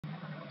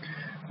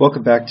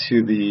Welcome back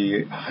to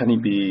the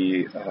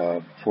Honeybee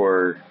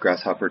for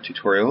Grasshopper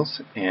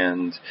tutorials,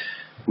 and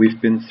we've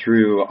been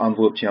through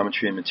envelope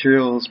geometry and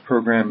materials,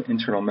 program,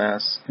 internal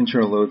mass,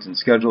 internal loads and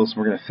schedules.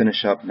 We're going to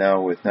finish up now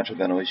with natural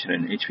ventilation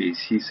and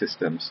HVAC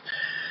systems.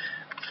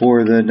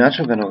 For the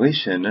natural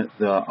ventilation,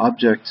 the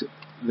object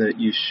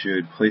that you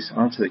should place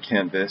onto the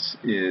canvas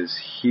is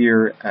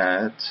here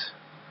at,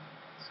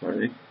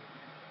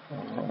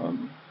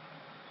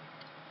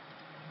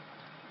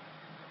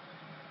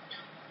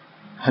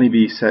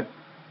 Honeybee set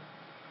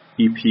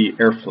EP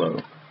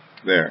airflow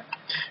there.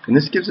 And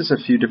this gives us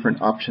a few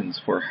different options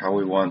for how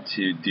we want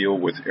to deal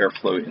with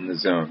airflow in the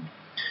zone.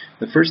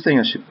 The first thing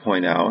I should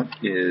point out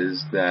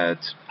is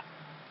that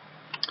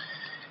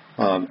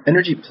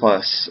Energy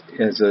Plus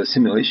as a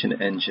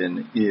simulation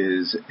engine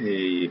is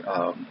it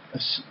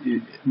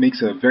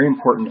makes a very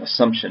important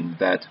assumption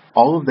that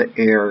all of the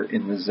air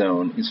in the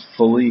zone is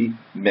fully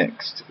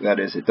mixed. That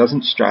is, it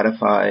doesn't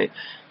stratify,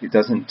 it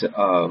doesn't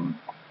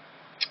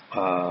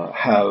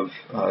have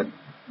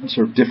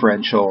sort of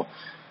differential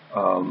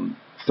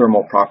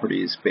thermal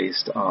properties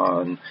based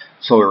on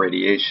solar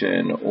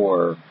radiation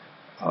or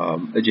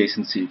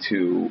adjacency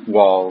to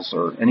walls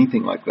or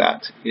anything like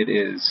that. It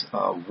is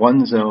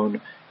one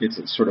zone. It's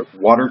a sort of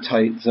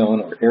watertight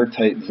zone or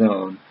airtight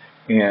zone,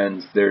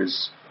 and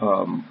there's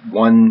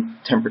one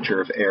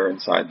temperature of air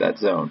inside that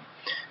zone.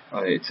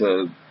 It's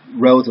a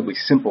relatively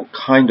simple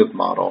kind of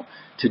model.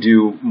 To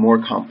do more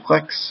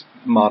complex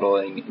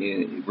modeling,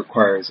 it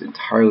requires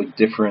entirely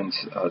different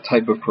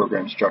type of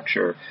program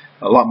structure,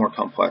 a lot more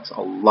complex,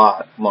 a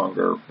lot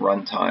longer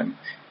runtime,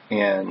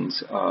 and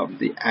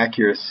the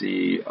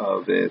accuracy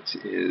of it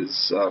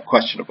is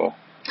questionable.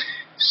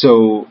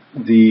 So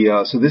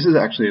this is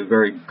actually a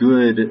very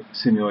good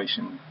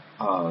simulation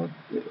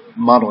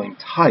modeling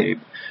type,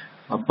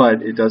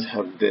 but it does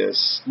have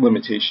this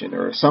limitation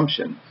or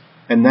assumption.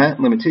 And that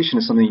limitation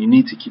is something you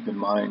need to keep in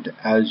mind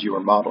as you are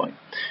modeling.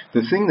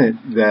 The thing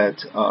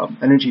that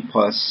Energy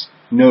Plus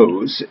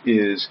knows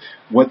is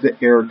what the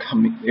air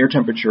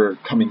temperature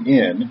coming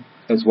in,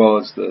 as well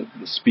as the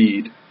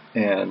speed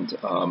and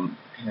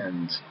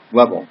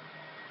level,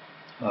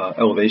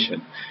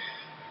 elevation.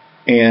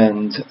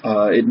 And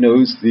it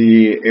knows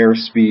the air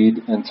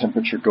speed and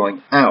temperature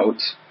going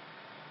out,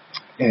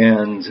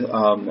 and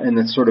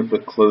that's sort of the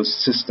closed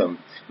system.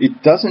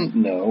 It doesn't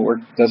know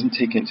or doesn't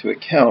take into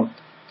account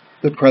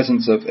the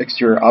presence of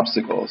exterior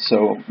obstacles.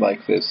 So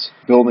like this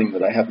building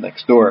that I have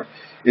next door,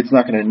 it's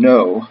not going to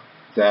know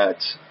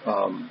that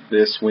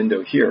this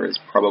window here is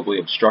probably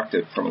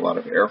obstructed from a lot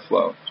of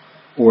airflow,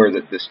 or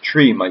that this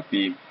tree might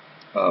be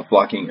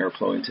blocking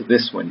airflow into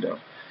this window.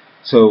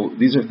 So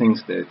these are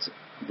things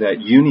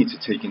that you need to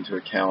take into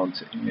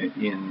account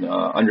in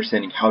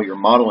understanding how you're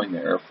modeling the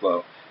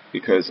airflow,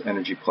 because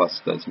Energy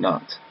Plus does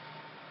not.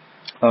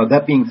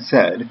 That being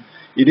said,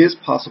 it is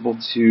possible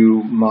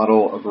to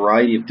model a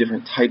variety of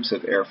different types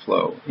of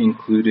airflow,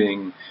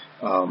 including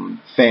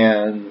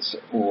fans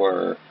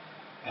or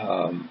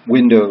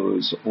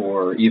windows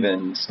or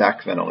even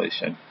stack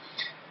ventilation.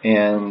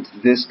 And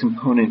this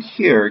component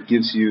here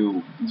gives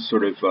you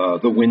sort of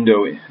the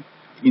window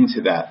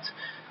into that.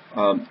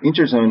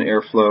 Interzone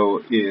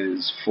airflow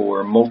is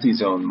for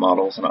multi-zone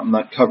models, and I'm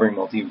not covering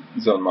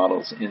multi-zone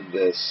models in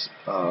this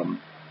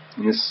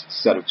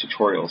set of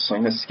tutorials, so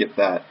I'm going to skip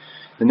that.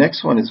 The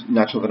next one is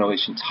natural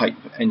ventilation type,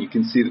 and you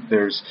can see that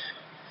there's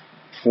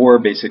 4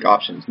 basic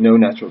options: no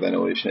natural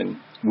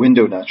ventilation,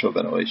 window natural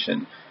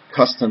ventilation,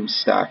 custom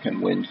stack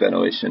and wind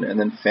ventilation, and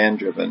then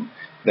fan-driven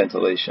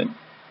ventilation.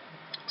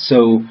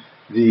 So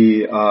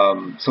there's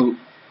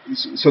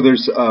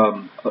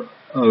a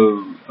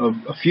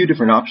few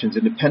different options,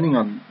 and depending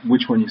on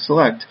which one you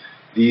select,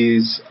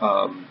 these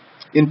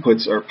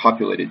inputs are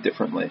populated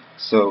differently.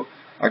 So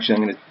actually,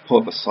 I'm going to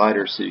pull up a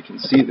slider so you can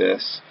see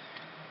this.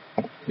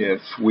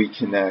 If we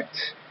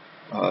connect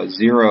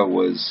 0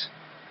 was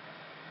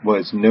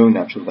no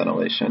natural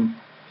ventilation,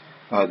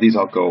 these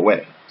all go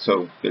away.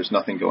 So there's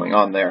nothing going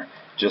on there.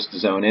 Just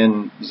zone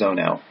in, zone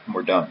out, and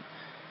we're done.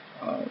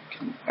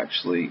 Can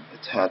actually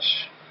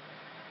attach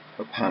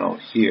a panel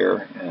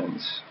here,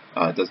 and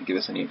it doesn't give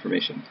us any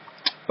information,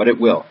 but it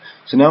will.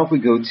 So now if we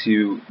go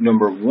to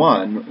number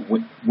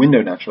 1,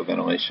 window natural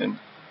ventilation,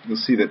 you'll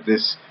see that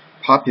this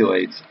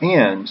populates,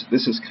 and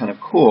this is kind of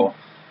cool.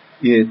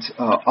 It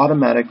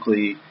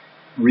automatically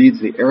reads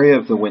the area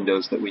of the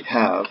windows that we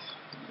have.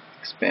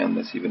 Expand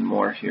this even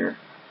more here.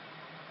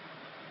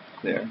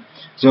 There.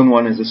 Zone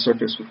 1 is a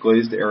surface with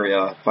glazed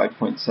area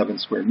 5.7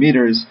 square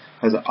meters,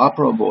 has an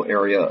operable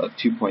area of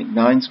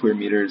 2.9 square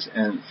meters,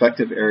 and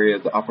effective area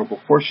of the operable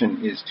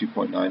portion is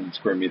 2.9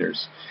 square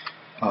meters.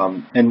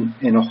 And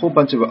a whole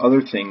bunch of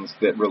other things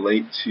that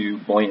relate to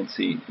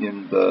buoyancy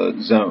in the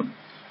zone.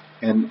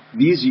 And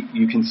these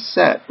you can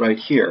set right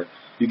here.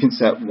 You can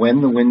set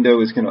when the window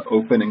is going to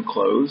open and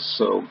close,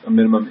 so a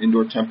minimum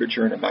indoor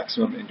temperature and a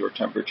maximum indoor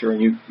temperature, and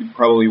you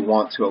probably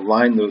want to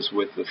align those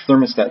with the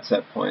thermostat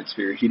set points for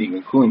your heating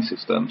and cooling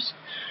systems.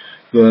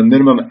 The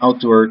minimum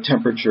outdoor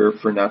temperature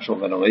for natural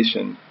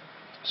ventilation,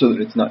 so that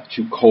it's not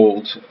too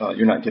cold,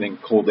 you're not getting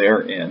cold air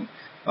in,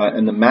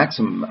 and the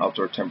maximum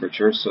outdoor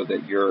temperature, so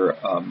that you're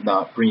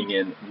not bringing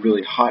in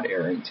really hot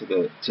air into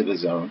the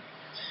zone.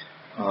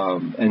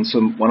 And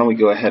so why don't we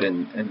go ahead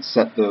and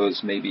set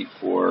those maybe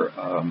for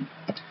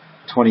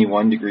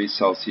 21 degrees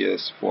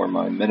Celsius for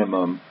my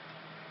minimum.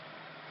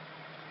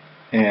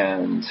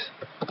 And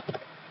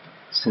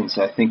since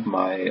I think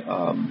my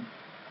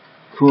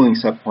cooling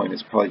set point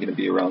is probably going to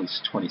be around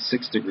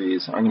 26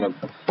 degrees, I'm going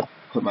to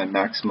put my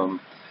maximum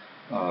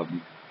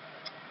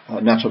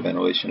natural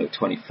ventilation at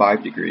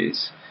 25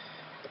 degrees.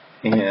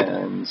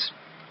 And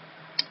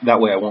that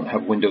way I won't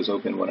have windows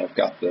open when I've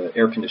got the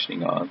air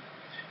conditioning on.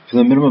 For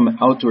the minimum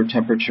outdoor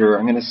temperature,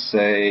 I'm going to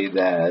say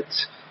that,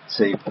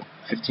 say,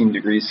 15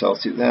 degrees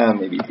Celsius,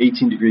 maybe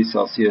 18 degrees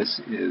Celsius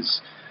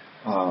is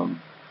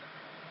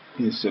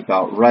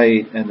about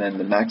right, and then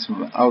the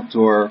maximum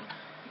outdoor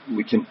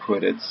we can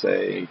put at,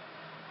 say,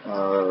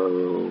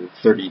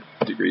 30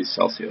 degrees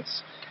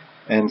Celsius.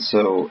 And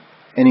so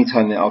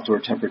anytime the outdoor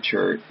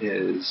temperature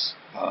is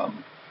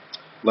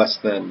less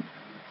than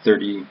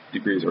 30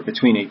 degrees, or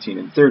between 18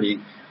 and 30,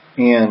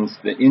 and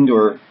the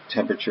indoor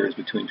temperature is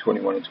between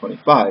 21 and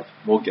 25,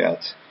 we'll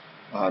get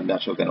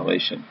natural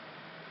ventilation.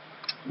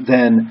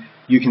 Then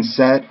you can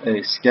set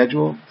a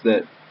schedule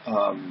that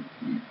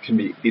can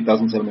be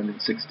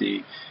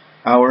 8,760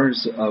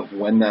 hours of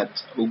when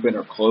that's open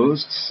or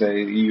closed.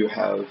 Say you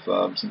have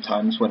some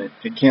times when it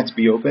can't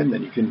be open,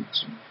 then you can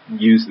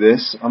use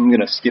this. I'm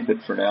going to skip it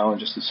for now and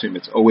just assume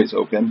it's always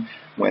open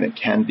when it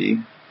can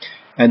be.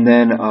 And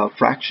then a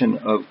fraction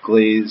of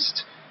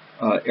glazed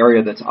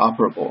area that's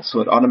operable.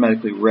 So it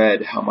automatically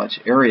read how much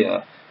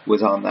area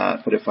was on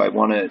that, but if I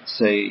want to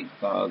say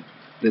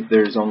that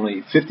there's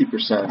only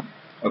 50%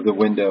 of the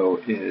window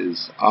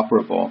is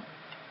operable,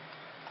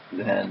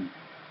 then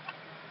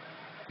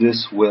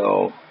this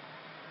will,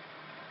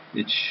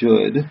 it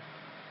should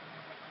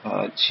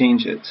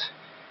change it.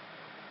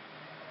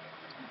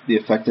 The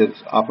effective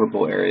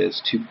operable area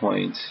is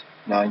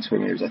 2.9 square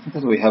meters. I think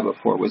that's what we had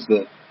before. Was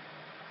the,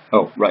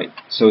 oh, right.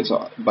 So it's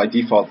by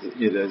default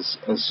it is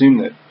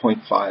assumed that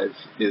 0.5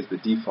 is the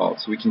default.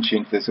 So we can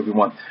change this if we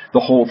want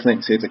the whole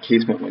thing. Say it's a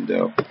casement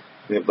window.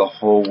 We have the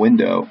whole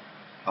window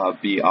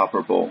be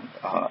operable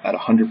at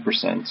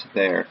 100%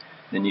 there.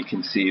 Then you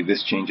can see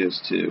this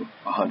changes to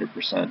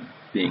 100%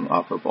 being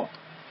operable.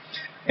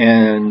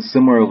 And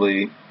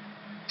similarly,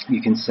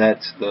 you can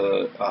set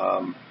the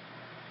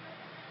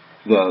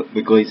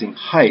glazing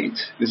height.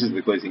 This is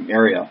the glazing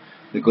area.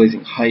 The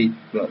glazing height,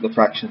 the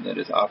fraction that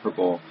is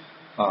operable.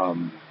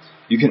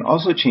 You can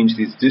also change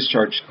these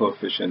discharge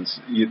coefficients,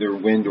 either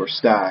wind or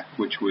stack,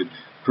 which would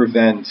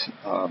prevent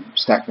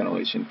stack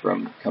ventilation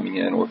from coming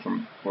in,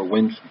 or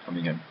wind from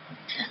coming in.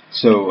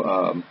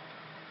 So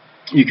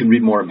you can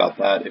read more about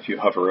that if you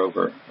hover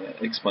over.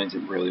 It explains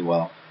it really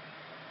well.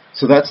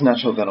 So that's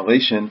natural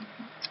ventilation,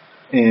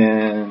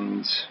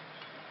 and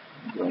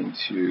I'm going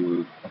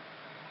to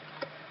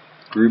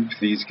group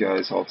these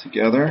guys all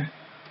together,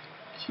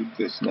 keep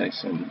this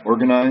nice and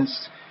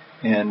organized,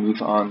 and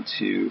move on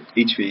to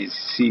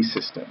HVAC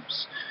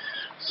systems.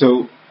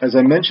 So as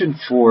I mentioned,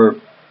 for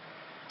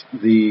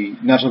the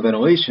natural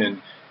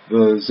ventilation,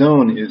 the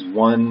zone is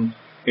one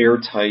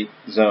airtight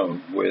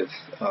zone with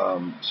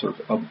sort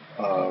of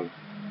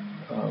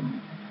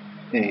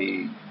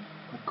a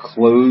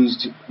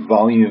closed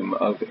volume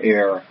of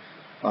air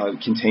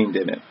contained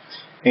in it.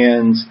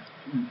 And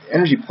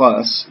Energy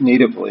Plus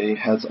natively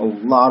has a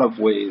lot of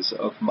ways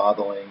of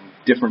modeling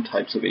different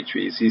types of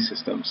HVAC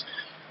systems.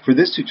 For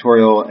this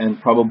tutorial,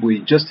 and probably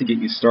just to get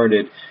you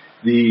started,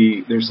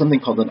 there's something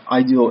called an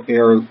ideal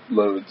air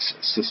loads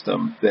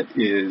system that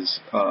is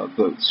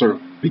the sort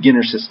of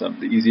beginner system,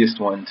 the easiest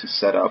one to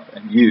set up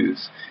and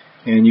use.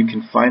 And you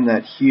can find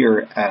that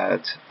here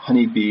at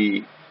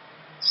Honeybee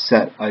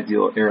set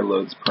ideal air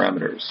loads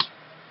parameters.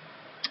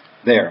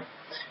 There.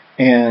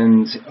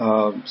 And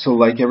so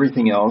like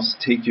everything else,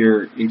 take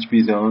your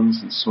HB zones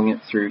and swing it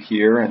through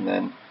here, and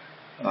then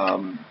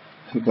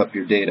hook up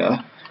your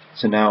data.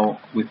 So now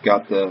we've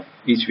got the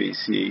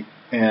HVAC,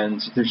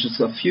 and there's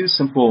just a few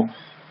simple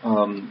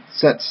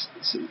sets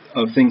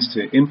of things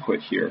to input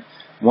here.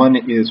 One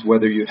is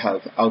whether you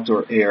have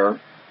outdoor air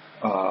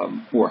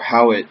or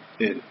how it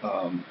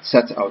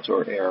sets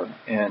outdoor air.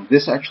 And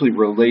this actually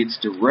relates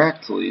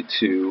directly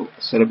to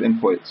a set of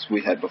inputs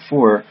we had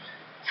before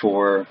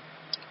for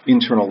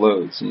internal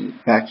loads. And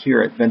back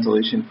here at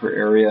ventilation per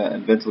area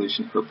and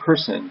ventilation per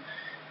person,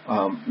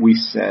 we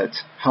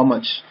set how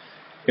much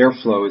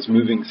airflow is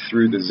moving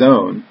through the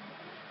zone.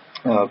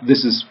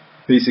 This is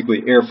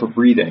basically air for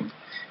breathing.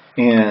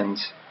 And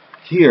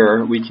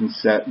here we can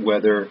set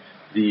whether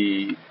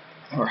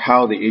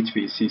how the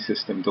HVAC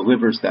system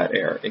delivers that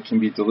air. It can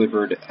be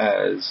delivered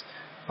as,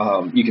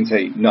 you can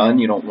say none,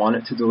 you don't want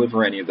it to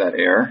deliver any of that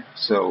air.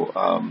 So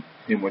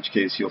in which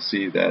case you'll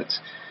see that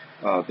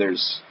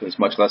there's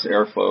much less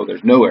airflow,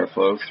 there's no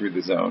airflow through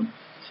the zone.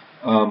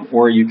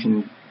 or you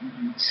can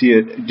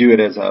do it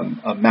as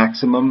a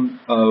maximum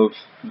of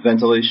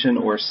ventilation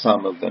or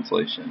sum of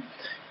ventilation.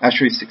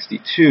 ASHRAE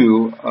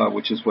 62,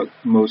 which is what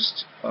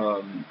most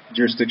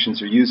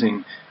jurisdictions are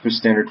using for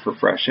standard for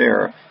fresh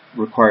air,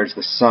 requires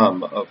the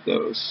sum of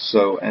those.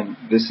 So, and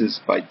this is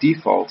by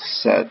default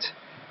set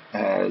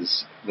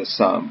as the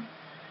sum,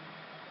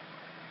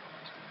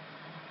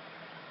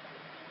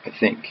 I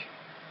think.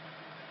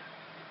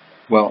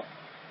 Well,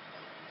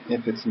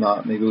 if it's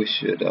not, maybe we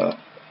should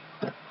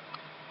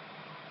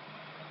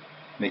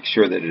make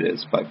sure that it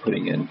is by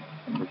putting in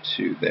number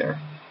 2 there.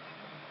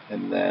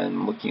 And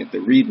then looking at the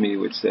README,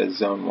 which says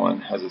Zone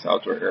 1 has its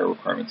outdoor air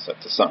requirements set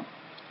to sum.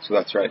 So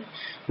that's right.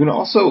 You can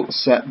also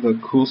set the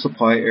cool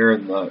supply air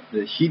and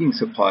the heating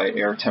supply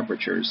air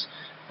temperatures.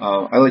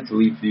 I like to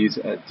leave these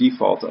at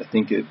default. I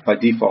think by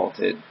default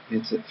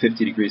it's at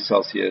 50 degrees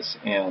Celsius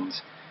and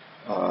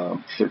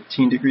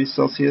 13 degrees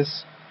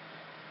Celsius.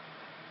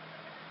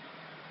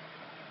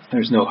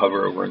 There's no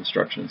hover over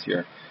instructions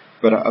here,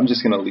 but I'm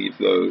just going to leave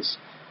those.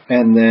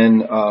 And then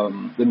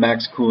the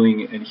max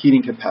cooling and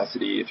heating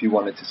capacity, if you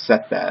wanted to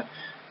set that.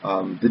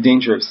 The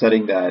danger of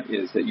setting that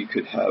is that you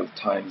could have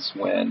times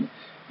when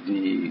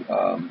the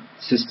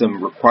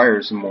system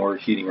requires more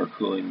heating or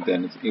cooling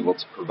than it's able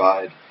to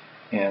provide,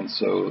 and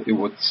so it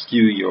would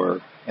skew your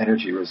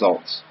energy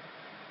results.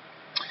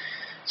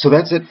 So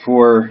that's it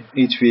for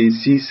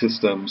HVAC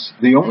systems.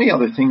 The only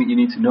other thing that you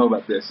need to know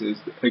about this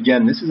is,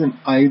 again, this is an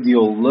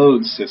ideal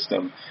load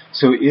system,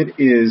 so it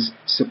is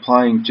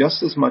supplying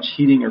just as much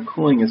heating or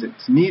cooling as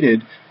it's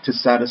needed to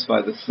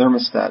satisfy the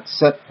thermostat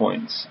set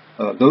points.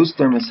 Those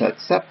thermostat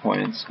set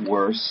points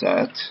were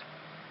set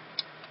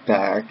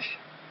back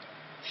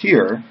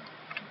here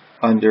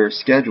under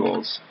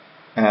schedules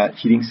at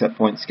heating set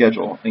point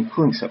schedule and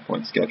cooling set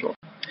point schedule.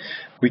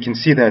 We can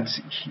see that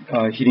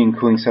heating and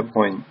cooling set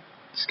point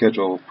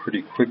schedule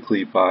pretty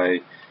quickly by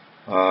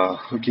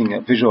looking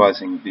at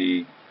visualizing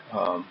the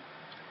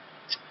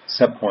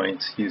set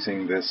points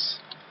using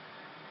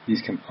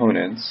these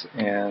components,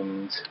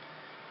 and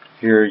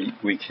here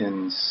we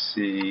can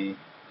see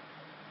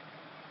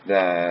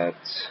that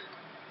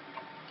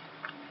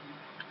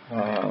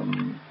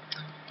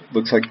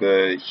looks like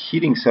the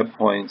heating set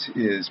point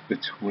is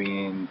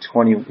between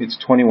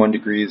 21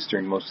 degrees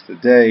during most of the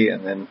day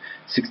and then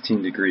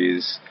 16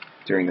 degrees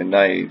during the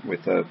night,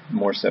 with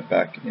more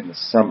setback in the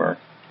summer.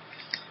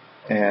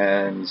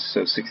 And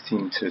so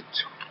 16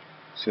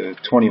 to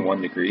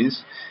 21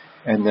 degrees.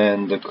 And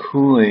then the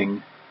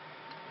cooling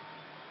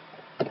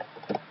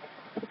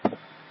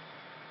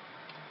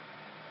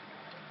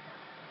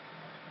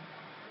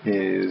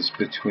is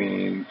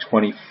between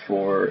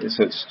 24,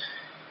 so it's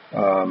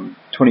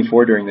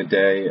 24 during the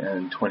day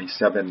and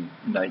 27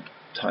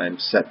 nighttime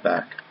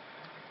setback.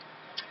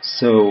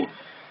 So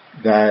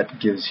that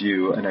gives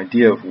you an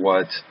idea of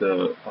what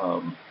the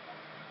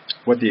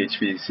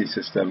HVAC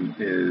system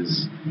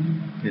is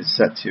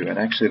set to. And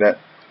actually that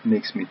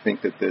makes me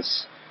think that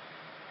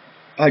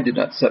I did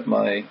not set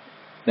my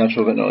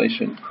natural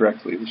ventilation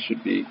correctly. This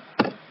should be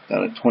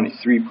down at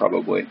 23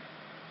 probably,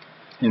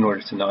 in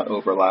order to not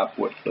overlap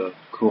with the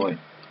cooling.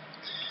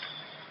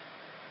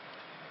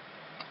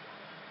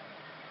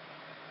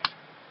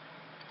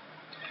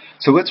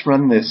 So let's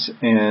run this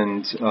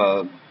and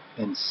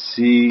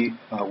see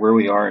where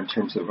we are in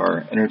terms of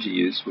our energy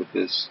use with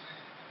this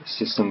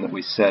system that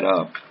we set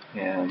up.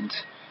 And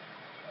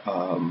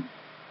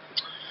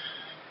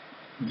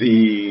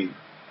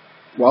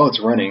while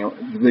it's running,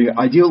 the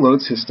ideal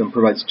load system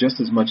provides just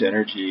as much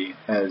energy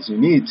as you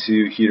need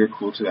to heat or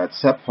cool to that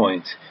set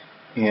point,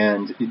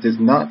 and it does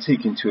not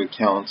take into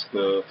account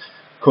the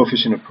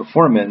coefficient of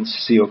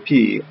performance, COP,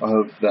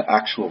 of the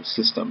actual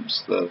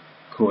systems, the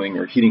cooling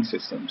or heating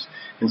systems.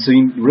 And so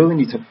you really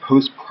need to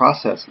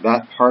post-process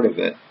that part of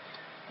it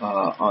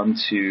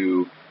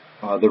onto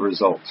the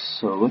results.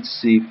 So let's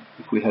see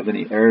if we have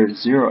any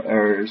errors. 0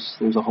 errors.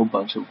 There's a whole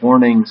bunch of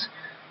warnings,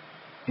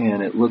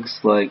 and it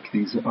looks like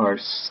these are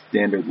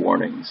standard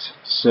warnings.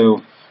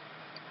 So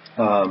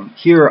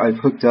here I've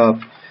hooked up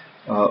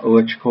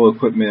electrical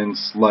equipment,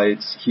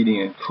 lights,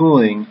 heating and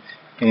cooling,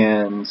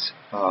 and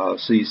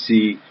so you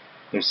see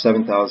there's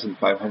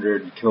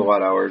 7,500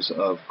 kilowatt hours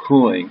of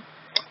cooling,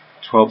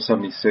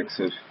 1276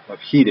 of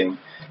heating.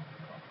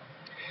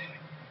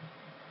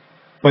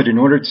 But in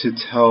order to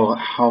tell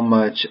how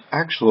much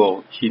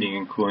actual heating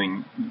and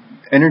cooling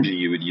energy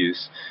you would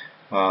use,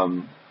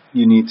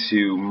 you need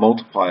to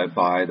multiply it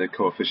by the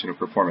coefficient of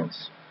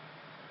performance.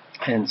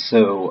 And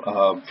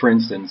so, for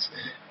instance,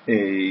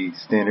 a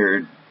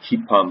standard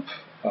heat pump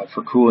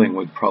for cooling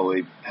would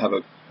probably have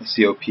a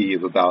COP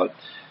of about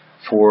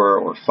 4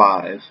 or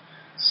 5.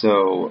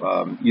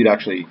 So you'd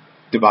actually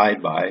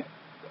divide by,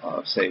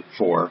 say,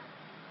 4.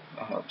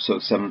 So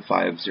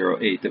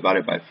 7508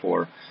 divided by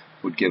 4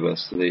 would give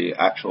us the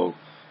actual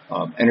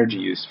energy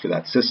use for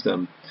that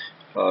system.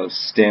 A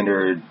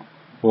standard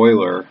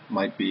boiler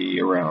might be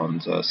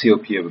around a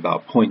COP of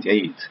about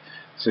 0.8,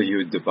 so you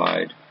would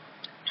divide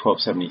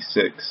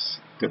 1276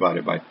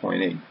 divided by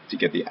 0.8 to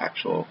get the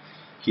actual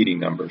heating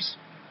numbers.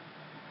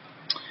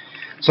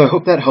 So I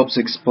hope that helps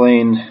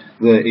explain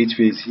the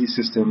HVAC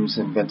systems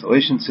and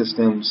ventilation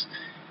systems,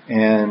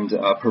 and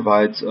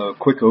provides a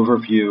quick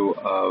overview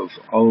of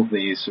all of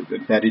the sort of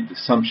embedded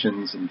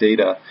assumptions and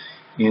data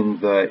in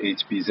the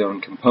HB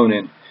zone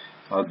component.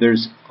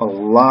 There's a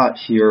lot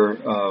here,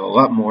 a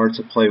lot more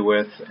to play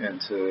with and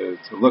to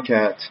look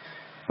at,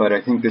 but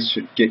I think this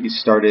should get you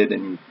started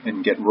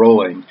and get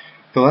rolling.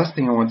 The last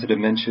thing I wanted to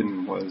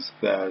mention was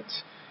that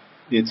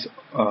it's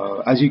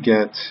as you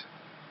get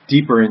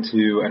deeper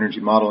into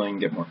energy modeling,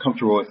 get more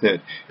comfortable with it,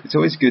 it's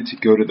always good to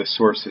go to the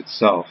source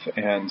itself.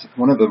 And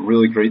one of the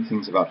really great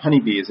things about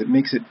Honeybee is it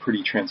makes it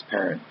pretty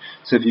transparent.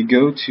 So if you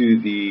go to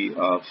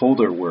the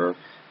folder where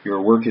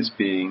your work is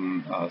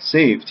being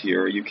saved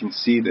here, you can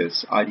see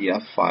this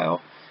IDF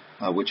file,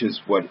 which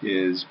is what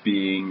is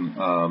being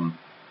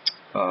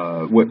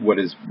what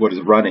is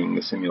running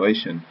the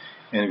simulation.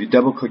 And if you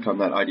double click on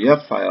that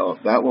IDF file,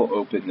 that will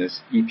open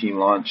this EP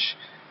launch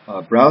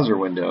browser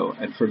window,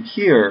 and from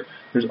here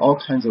there's all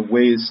kinds of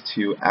ways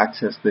to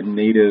access the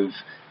native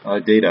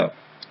data.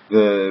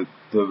 The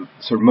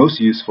sort of most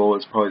useful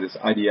is probably this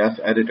Idf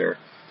Editor,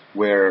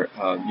 where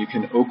you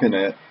can open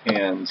it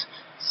and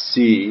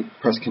see,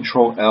 press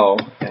Control L,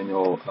 and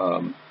you'll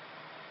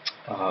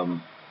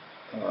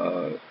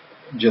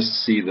just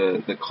see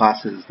the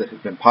classes that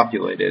have been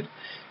populated,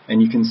 and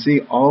you can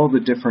see all the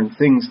different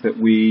things that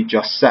we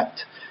just set.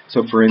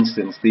 So for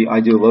instance, the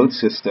ideal load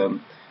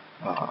system,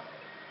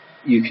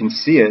 you can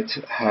see it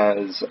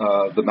has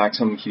the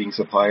maximum heating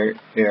supply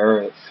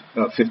air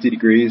at 50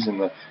 degrees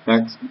and the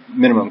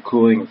minimum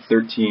cooling of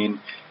 13,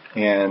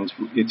 and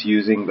it's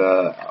using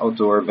the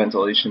outdoor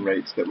ventilation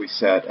rates that we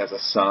set as a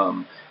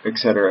sum,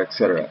 etc.,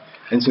 etc.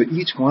 And so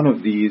each one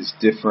of these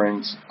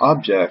different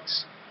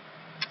objects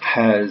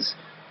has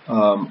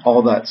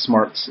all that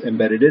smarts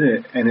embedded in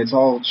it, and it's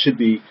all should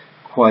be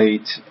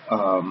quite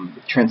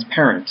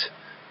transparent.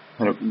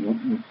 Kind of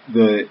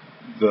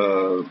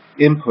the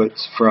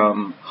inputs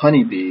from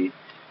Honeybee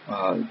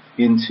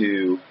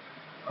into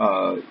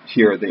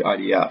here the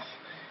IDF,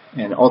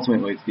 and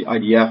ultimately it's the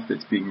IDF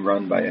that's being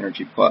run by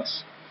Energy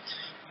Plus.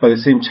 By the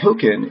same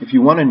token, if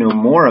you want to know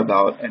more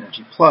about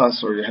Energy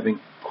Plus, or you're having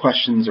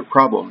questions or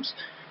problems,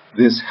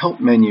 this help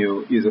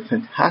menu is a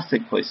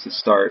fantastic place to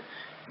start.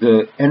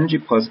 The Energy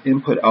Plus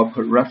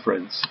input-output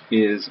reference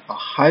is a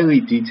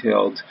highly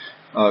detailed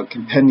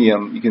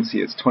compendium. You can see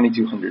it's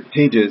 2,200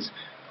 pages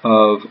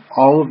of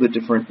all of the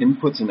different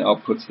inputs and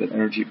outputs that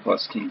Energy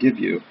Plus can give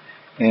you.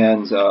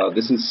 And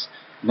this is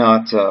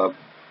not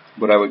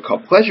what I would call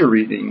pleasure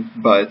reading,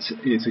 but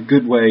it's a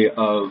good way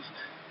of,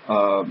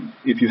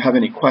 if you have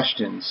any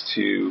questions,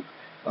 to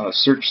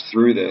search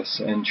through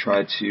this and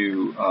try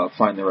to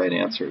find the right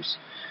answers.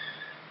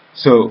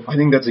 So I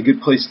think that's a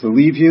good place to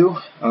leave you.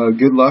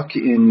 Good luck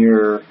in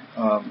your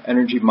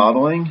energy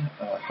modeling.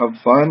 Have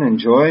fun,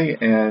 enjoy,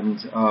 and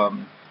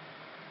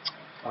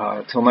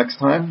till next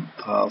time,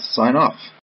 I'll sign off.